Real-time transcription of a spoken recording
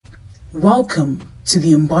Welcome to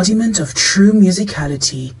the embodiment of true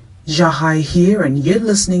musicality. Jahai here, and you're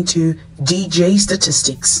listening to DJ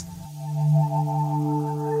Statistics.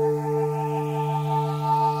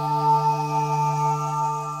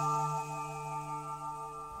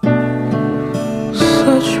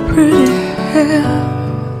 Such pretty hair.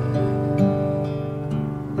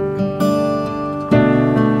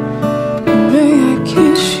 May I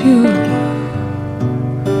kiss you?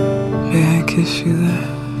 May I kiss you there?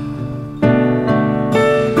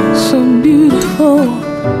 So beautiful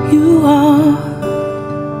you are,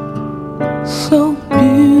 so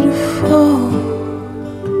beautiful,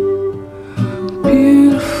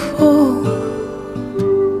 beautiful.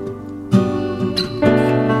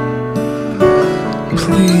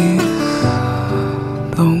 Please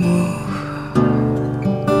don't move.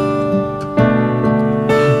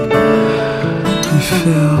 You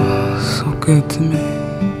feel so good to me.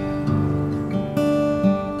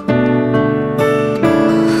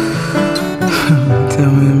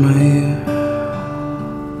 Tell me in my ear.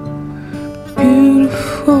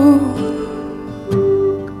 Beautiful,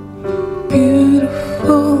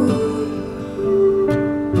 beautiful,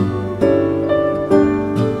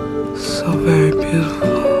 so very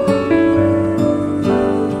beautiful.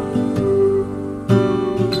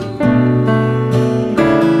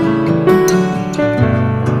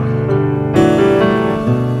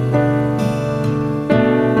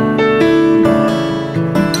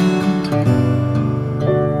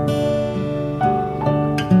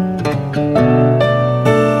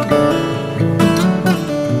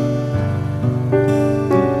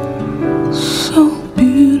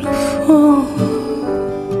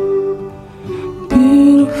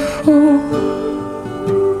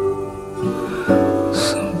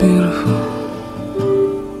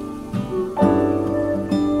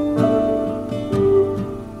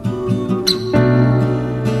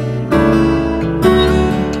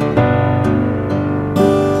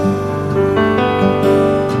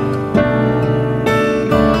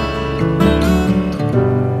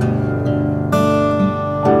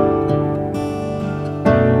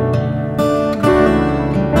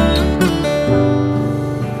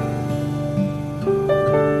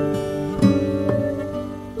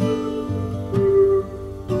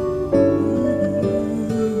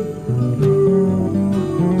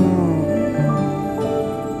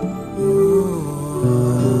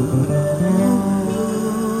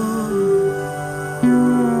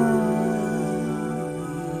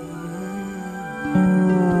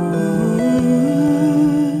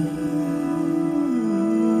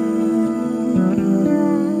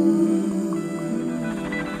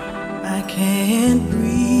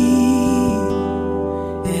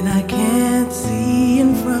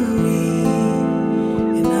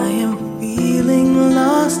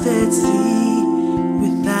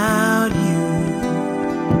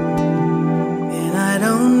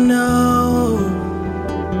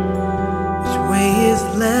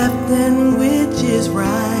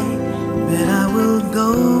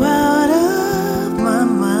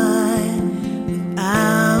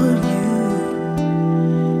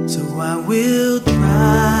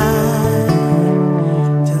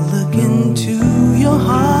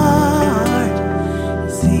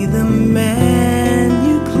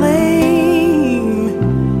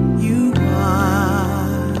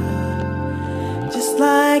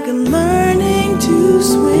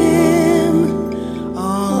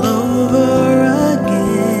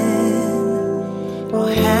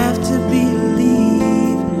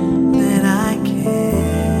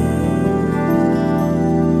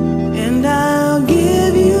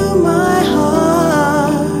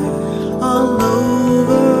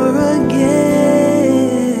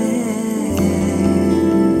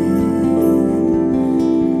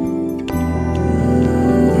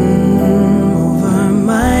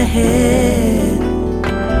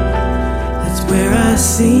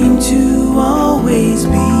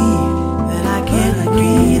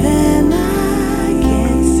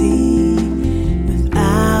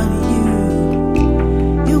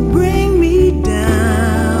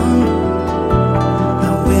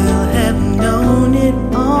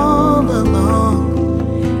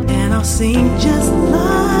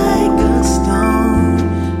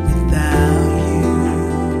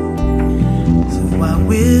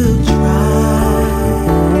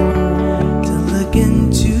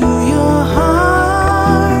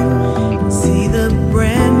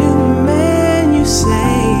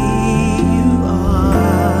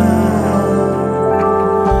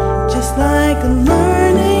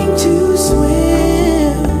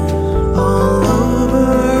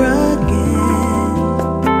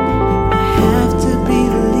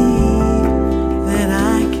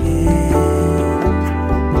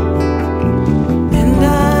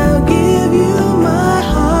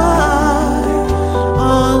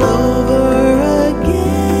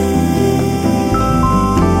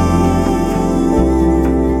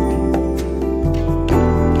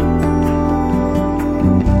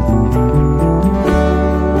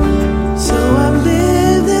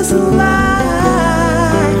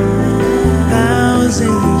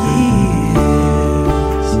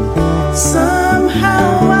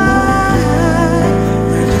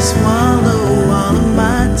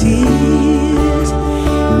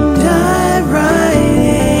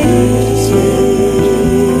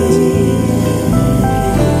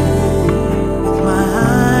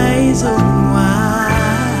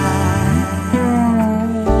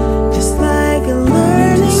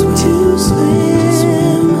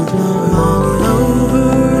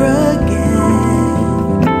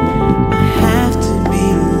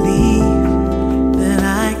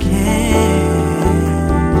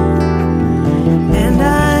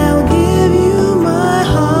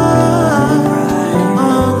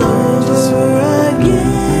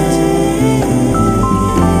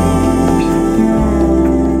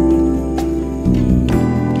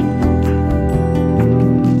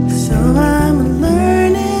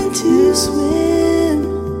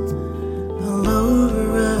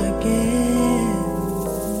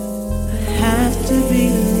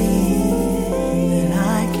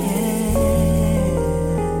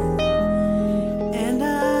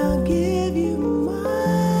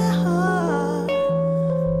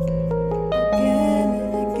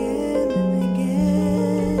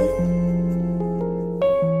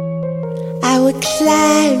 I would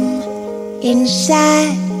climb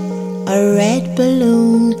inside a red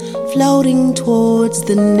balloon floating towards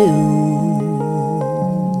the noon.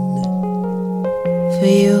 For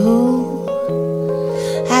you,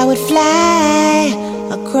 I would fly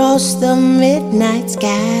across the midnight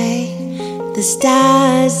sky, the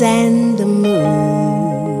stars and the moon.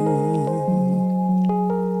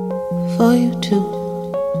 For you too.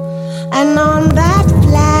 And on that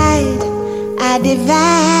flight I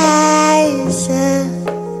devise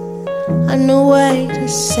a new way to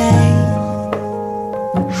say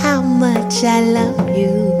how much I love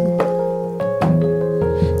you.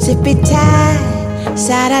 Zippity-tie,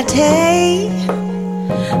 side-a-tay,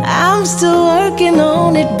 I'm still working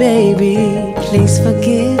on it, baby. Please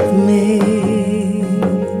forgive me.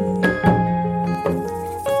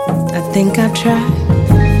 I think I'll try.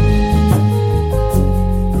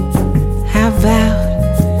 How about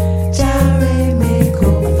Jare me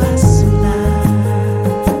Kopasula?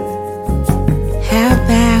 How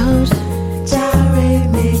about Jare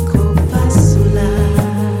me Kopasula?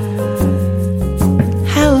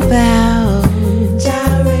 How about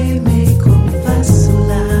Jare me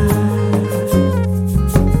Kopasula?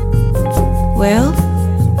 Well,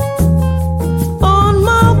 on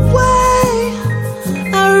my way,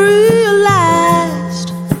 I realized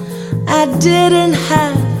I didn't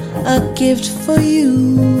have a gift for you.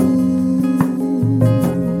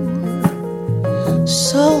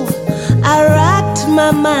 So I racked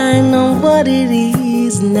my mind on what it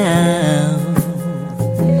is now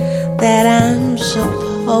that I'm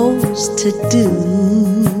supposed to do.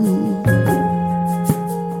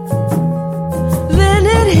 Then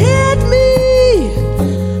it hit me,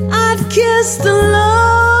 I'd kiss the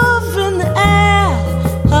love in the air,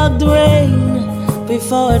 hug the rain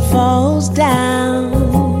before it falls down.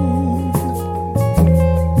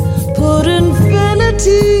 Put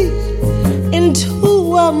infinity into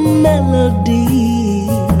a melody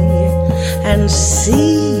and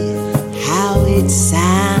see how it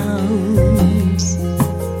sounds.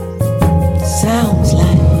 Sounds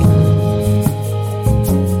like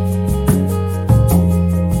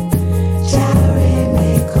Jare me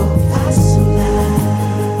Kopasula.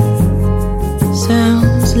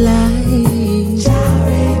 Sounds like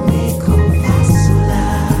Jare me Kopasula.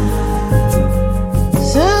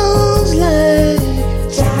 Sounds like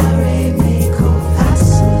Jare me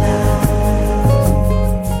Kopasula.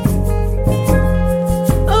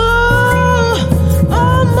 Oh,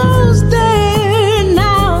 almost there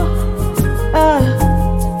now.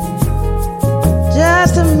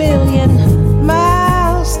 Just a million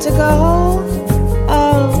miles to go.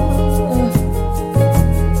 Oh,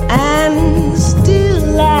 and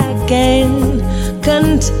still I can't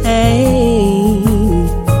contain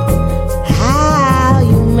how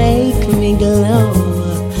you make me glow.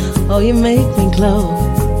 Oh, you make me glow.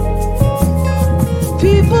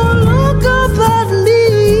 People look up at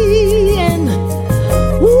me and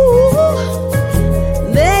ooh,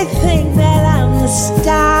 they think that I'm the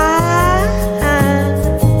star.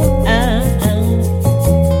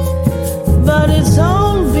 But it's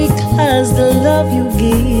all because the love you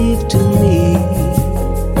give to me,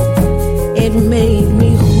 it made me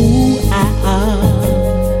who I are.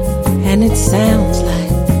 And it sounds like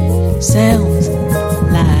Jare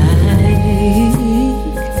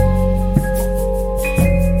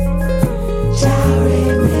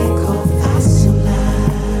me Kopasula.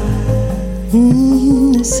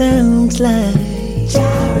 It sounds like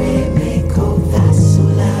Jare me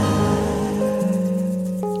Kopasula.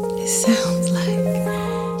 It sounds like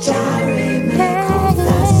Jare me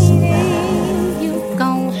Kopasula. You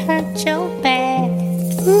gon' hurt your back,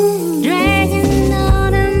 dragging all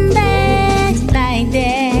them bags like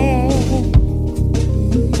that.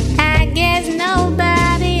 I guess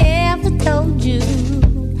nobody ever told you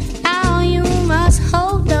all you must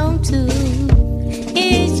hold on to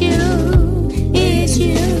is you, is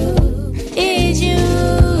you, is you.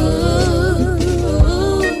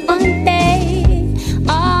 One day,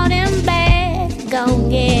 all them bags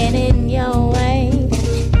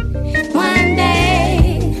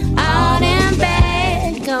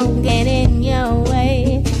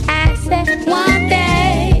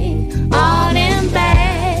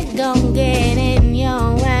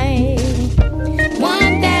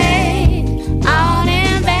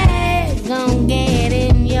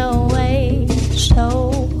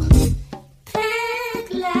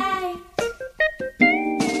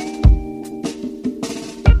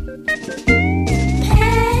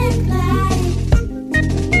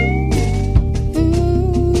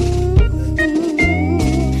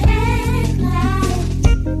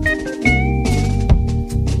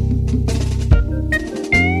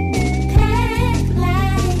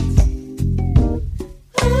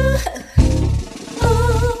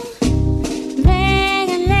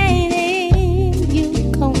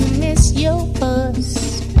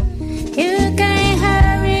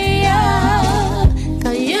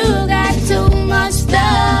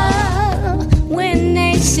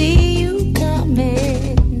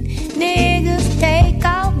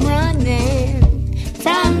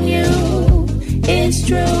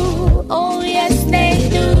true. Oh, yes, they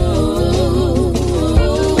do.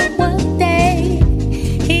 One day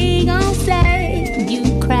he gon' say you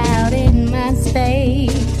crowded my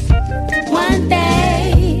space. One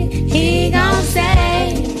day he gon'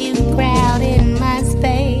 say you crowded my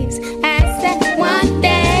space. I said one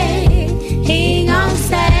day he gon'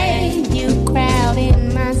 say you crowded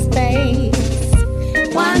my space.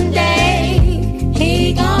 One day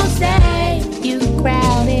he gon' say you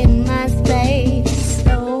crowded my space.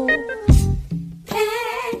 So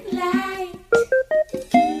pet light,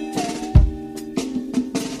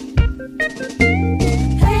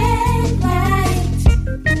 pet light,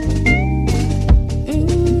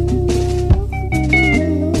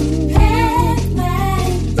 pet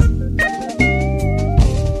light,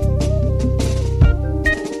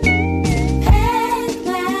 pet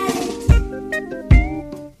light.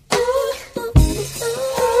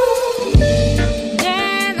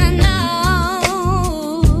 Then I know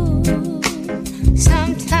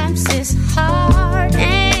sometimes it's hard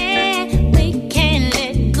and we can't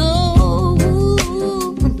let go.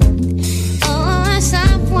 Oh,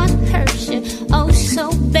 someone hurts you, oh,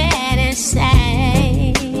 so bad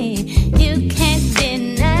inside. You can't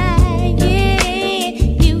deny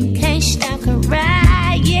it, you can't stop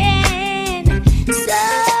crying. So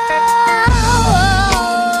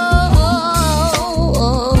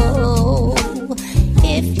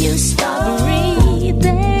if you stop breathing,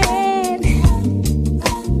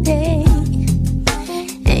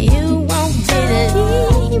 and you won't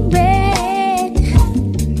believe it,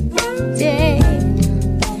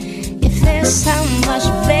 you feel so much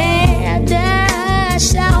better,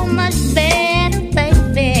 so much better,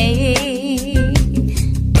 baby.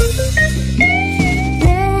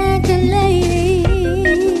 Like a lady.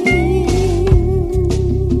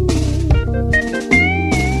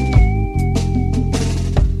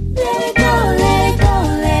 Let it go, let it go,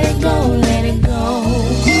 let it go, let it go.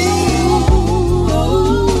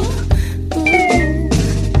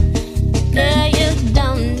 Girl, you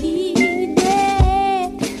don't need it.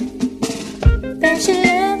 Bet your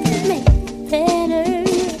love can make it better.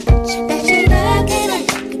 Bet your love can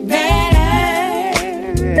make it better.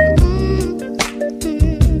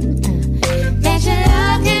 Bet your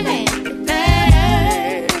love can make it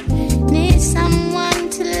better. Need someone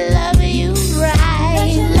to love you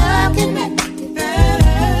right. Love can make it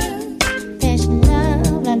better. Bet your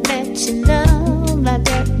love, I bet your love, I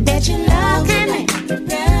bet your love can make it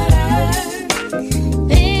better.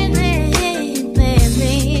 Baby,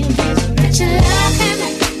 baby, bet your love can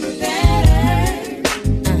make it better.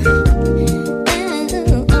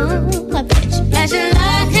 I bet your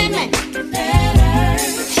love can make it better.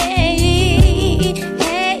 Hey,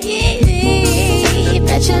 hey,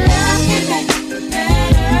 bet your love can make it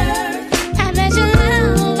better. I bet your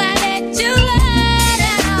love, I bet your love,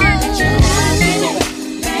 bet your love can make it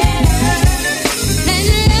better. Bet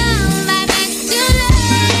your love, I bet your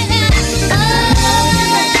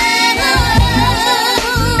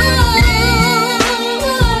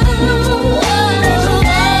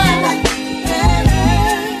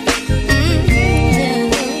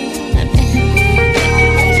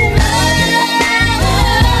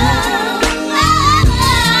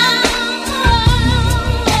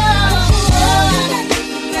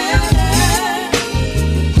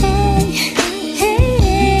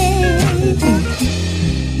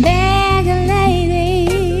Beg a lady.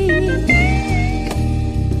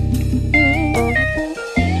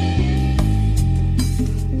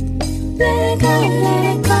 Let it go, let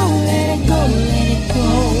it go, let it go, let it go.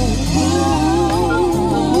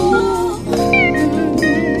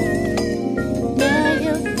 Girl,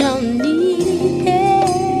 you don't need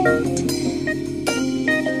it.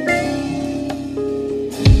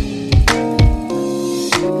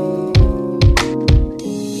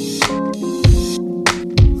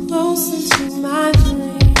 Closer to my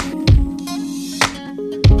dream.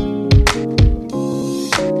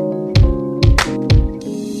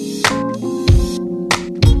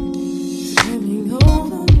 Coming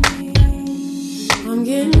over me, I'm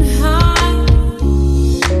getting high.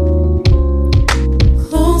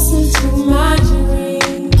 Closer to my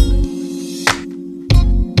dream.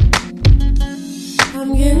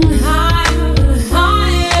 I'm getting higher and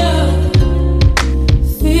higher.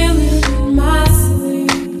 Feel it in my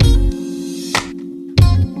sleep.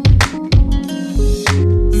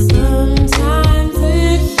 Sometimes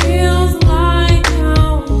it feels like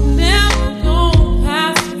I'll never go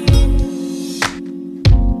past you.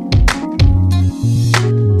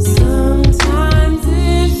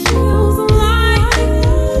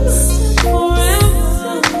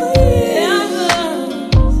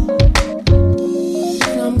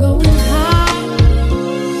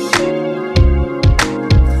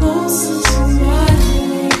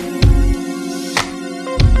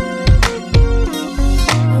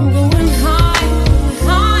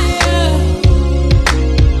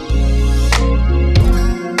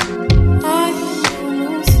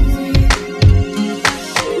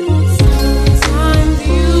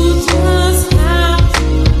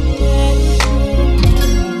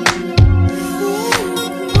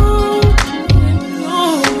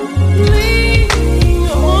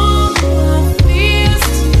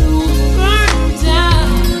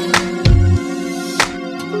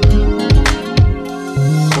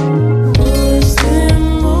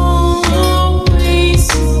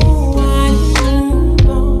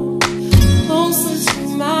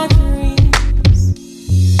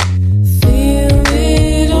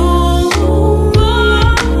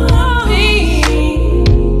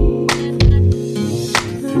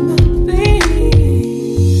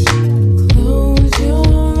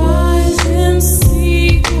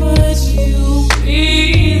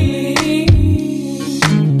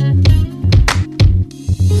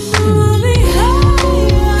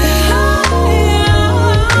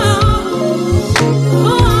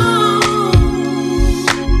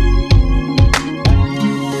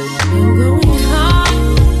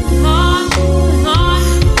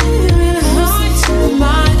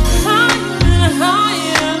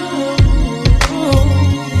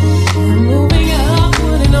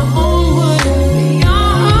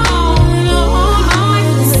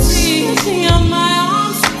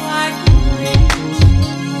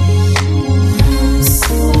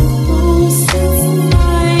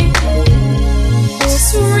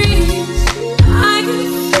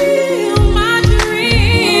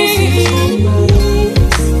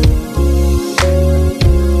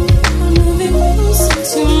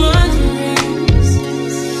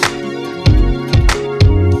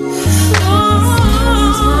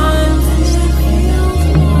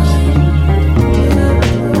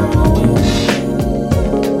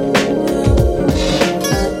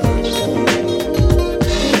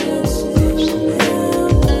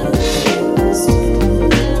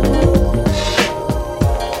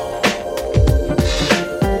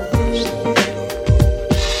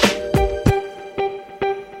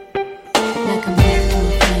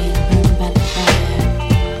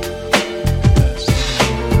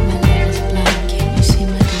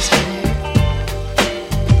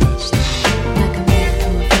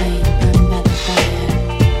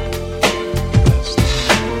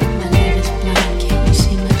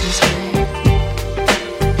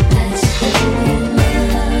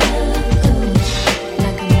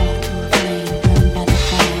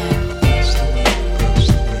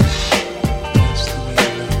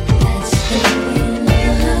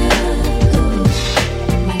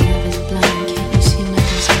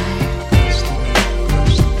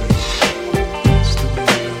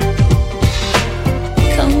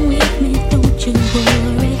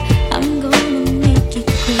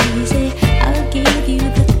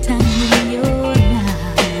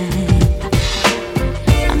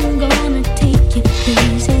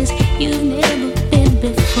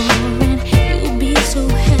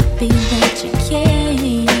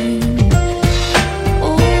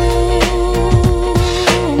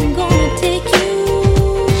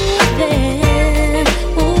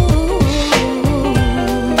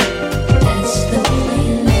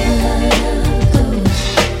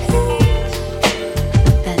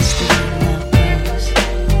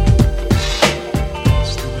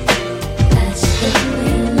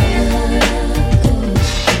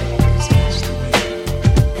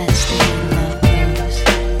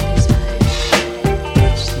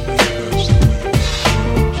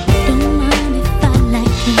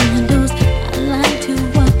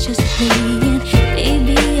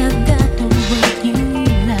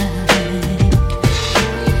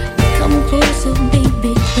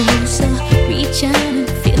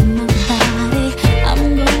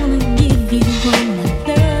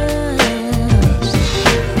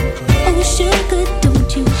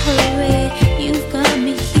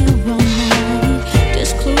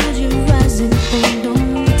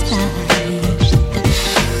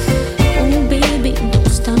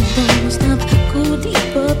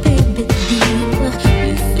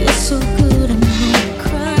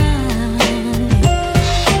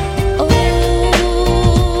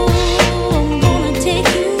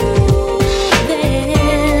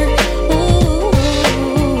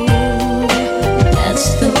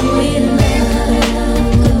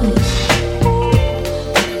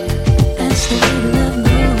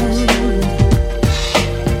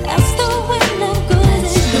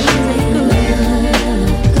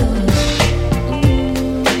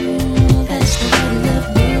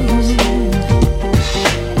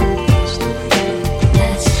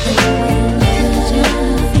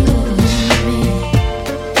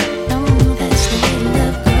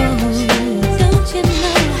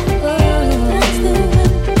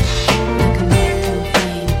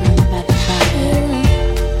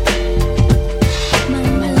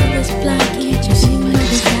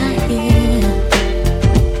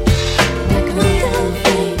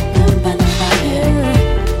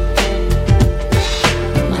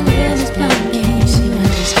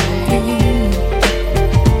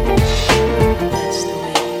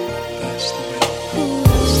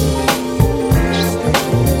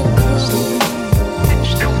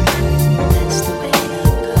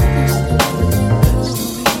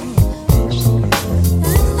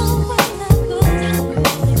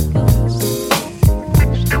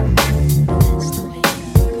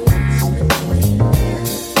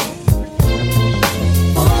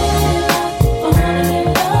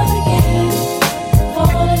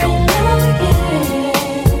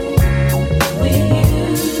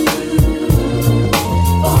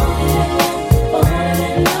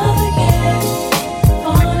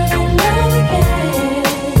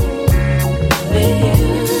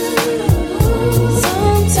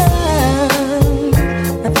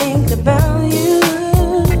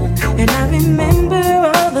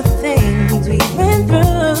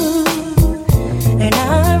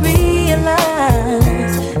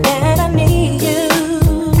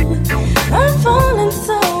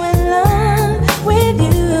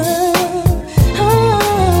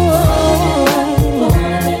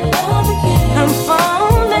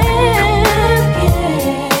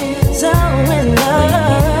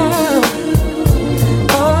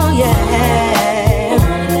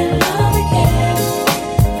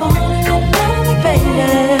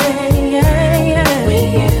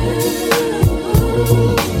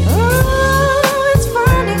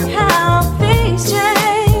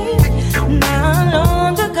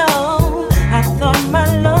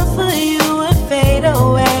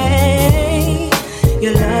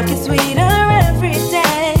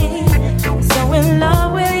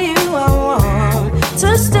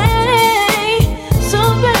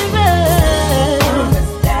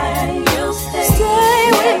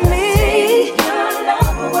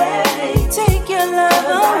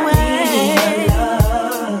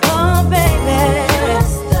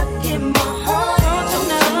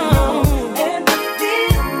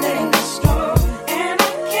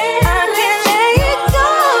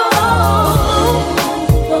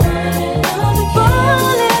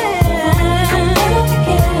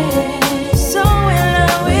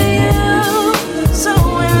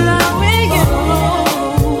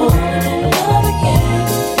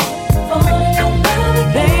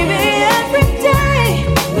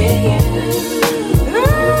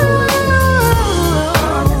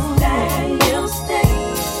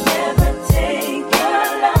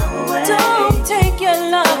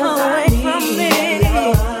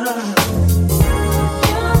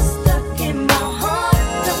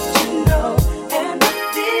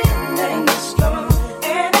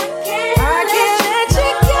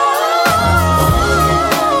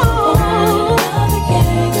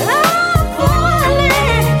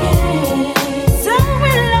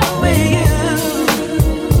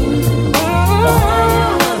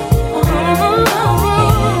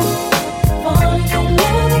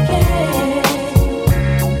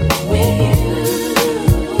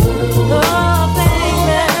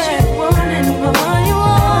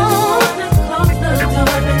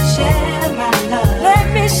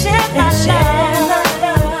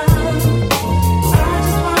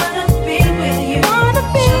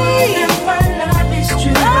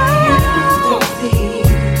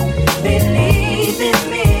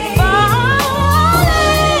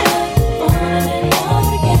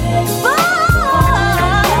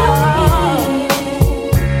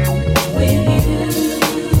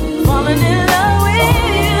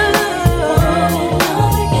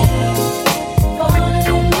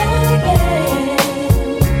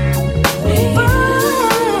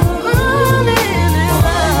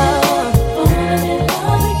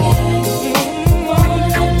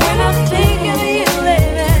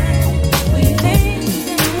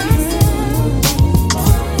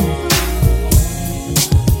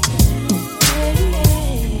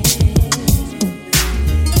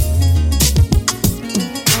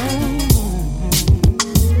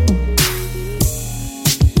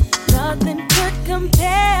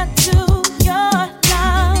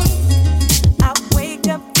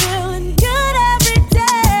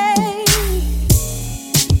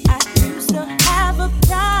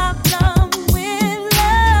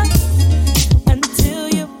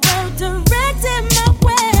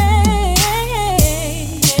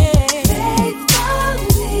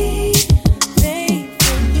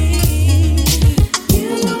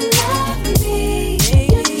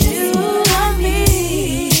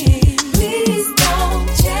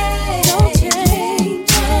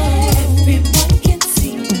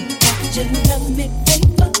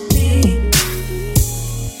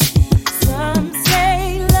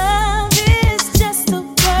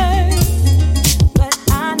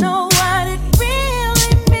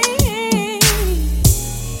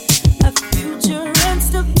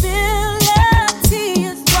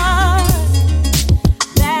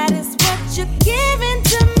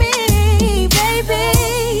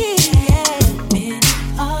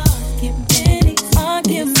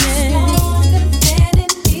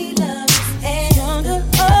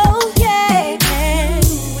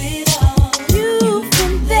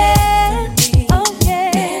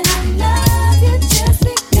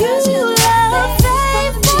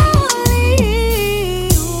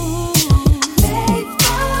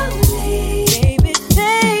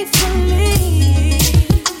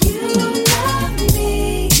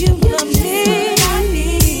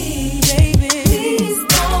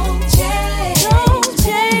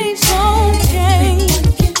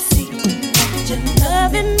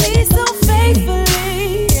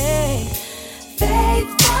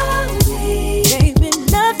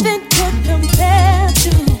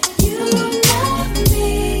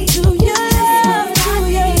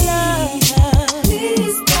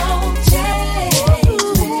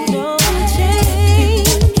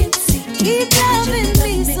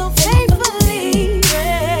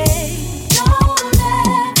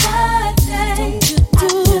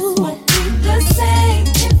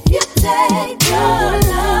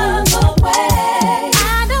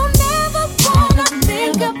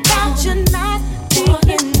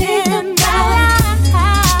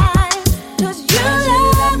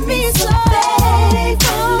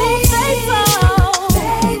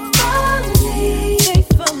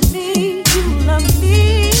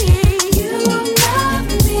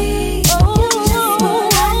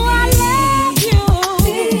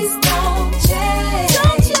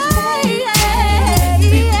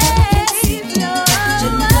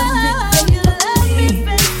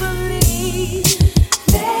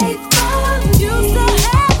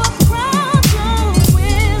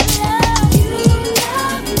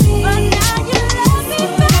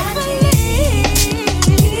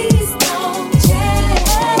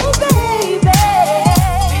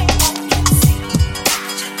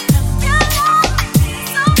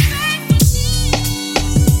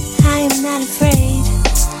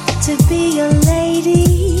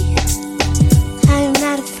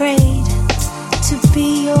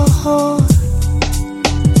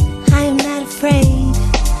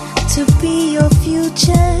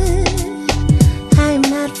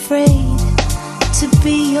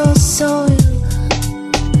 soil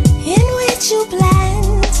in which you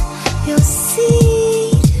plant your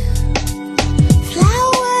seed.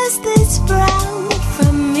 Flowers that sprout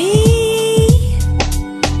from me,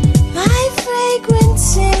 my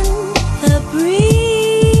fragrance in the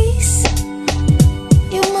breeze.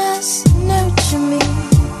 You must nurture me,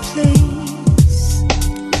 please.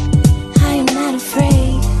 I am not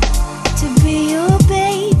afraid to be your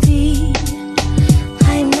baby. I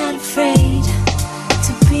am not afraid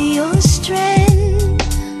to be your strength.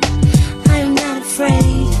 I am not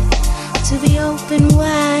afraid to be open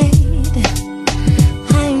wide.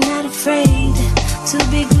 I am not afraid to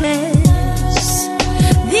be glass,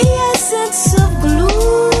 the essence of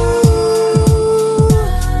glue.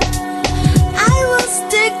 I will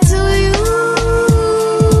stick to you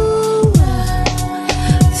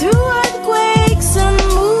through earthquakes and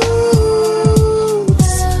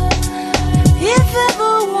moods. If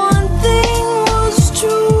ever one thing was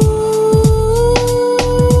true,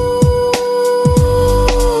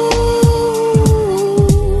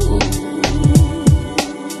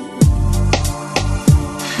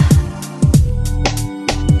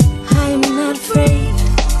 I'm not afraid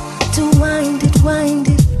to wind it, wind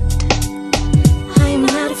it. I'm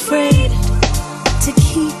not afraid to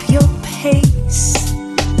keep your pace.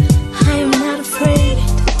 I'm not afraid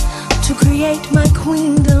to create my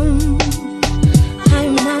queendom.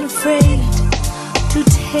 I'm not afraid to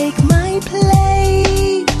take my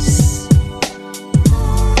place.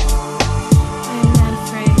 I'm not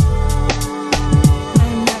afraid.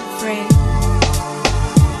 I'm not afraid.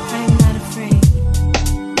 I'm not afraid.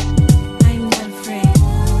 I'm not afraid.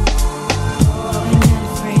 I'm not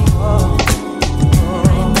afraid. I'm not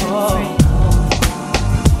afraid.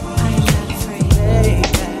 I'm not afraid.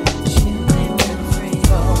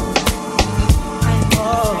 I'm not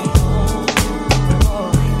afraid.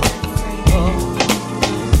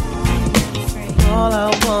 I'm not afraid. All I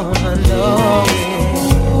wanna know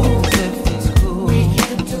is if it's cool. We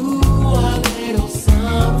can do a little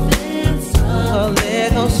something, something. A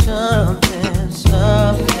little something,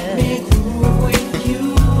 something. Make room with you,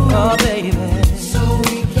 oh baby. So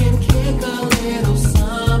we can kick a little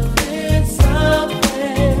something,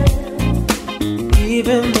 something.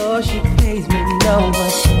 Even though she pays me no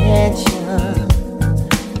attention,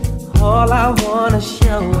 all I wanna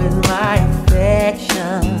show is my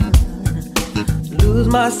affection. Lose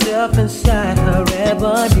myself inside her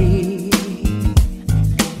ebony,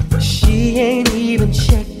 but she ain't even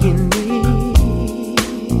checking me.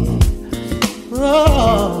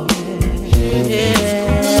 Oh,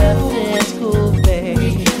 yeah, it's cool, baby.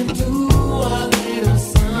 We can do a little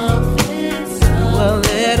something, something. A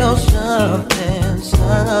little something,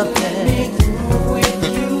 something. Make room with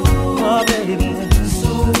you, oh baby. So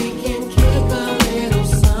we can kick a little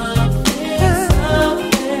something,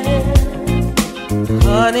 something.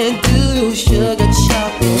 Honeydew, sugar,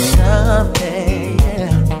 chocolate, something,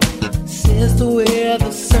 yeah. Sister with a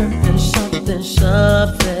certain something,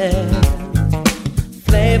 something.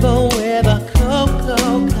 Flavor with a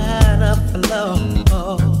cocoa kind of flow.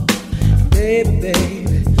 Baby,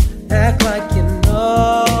 baby, act like you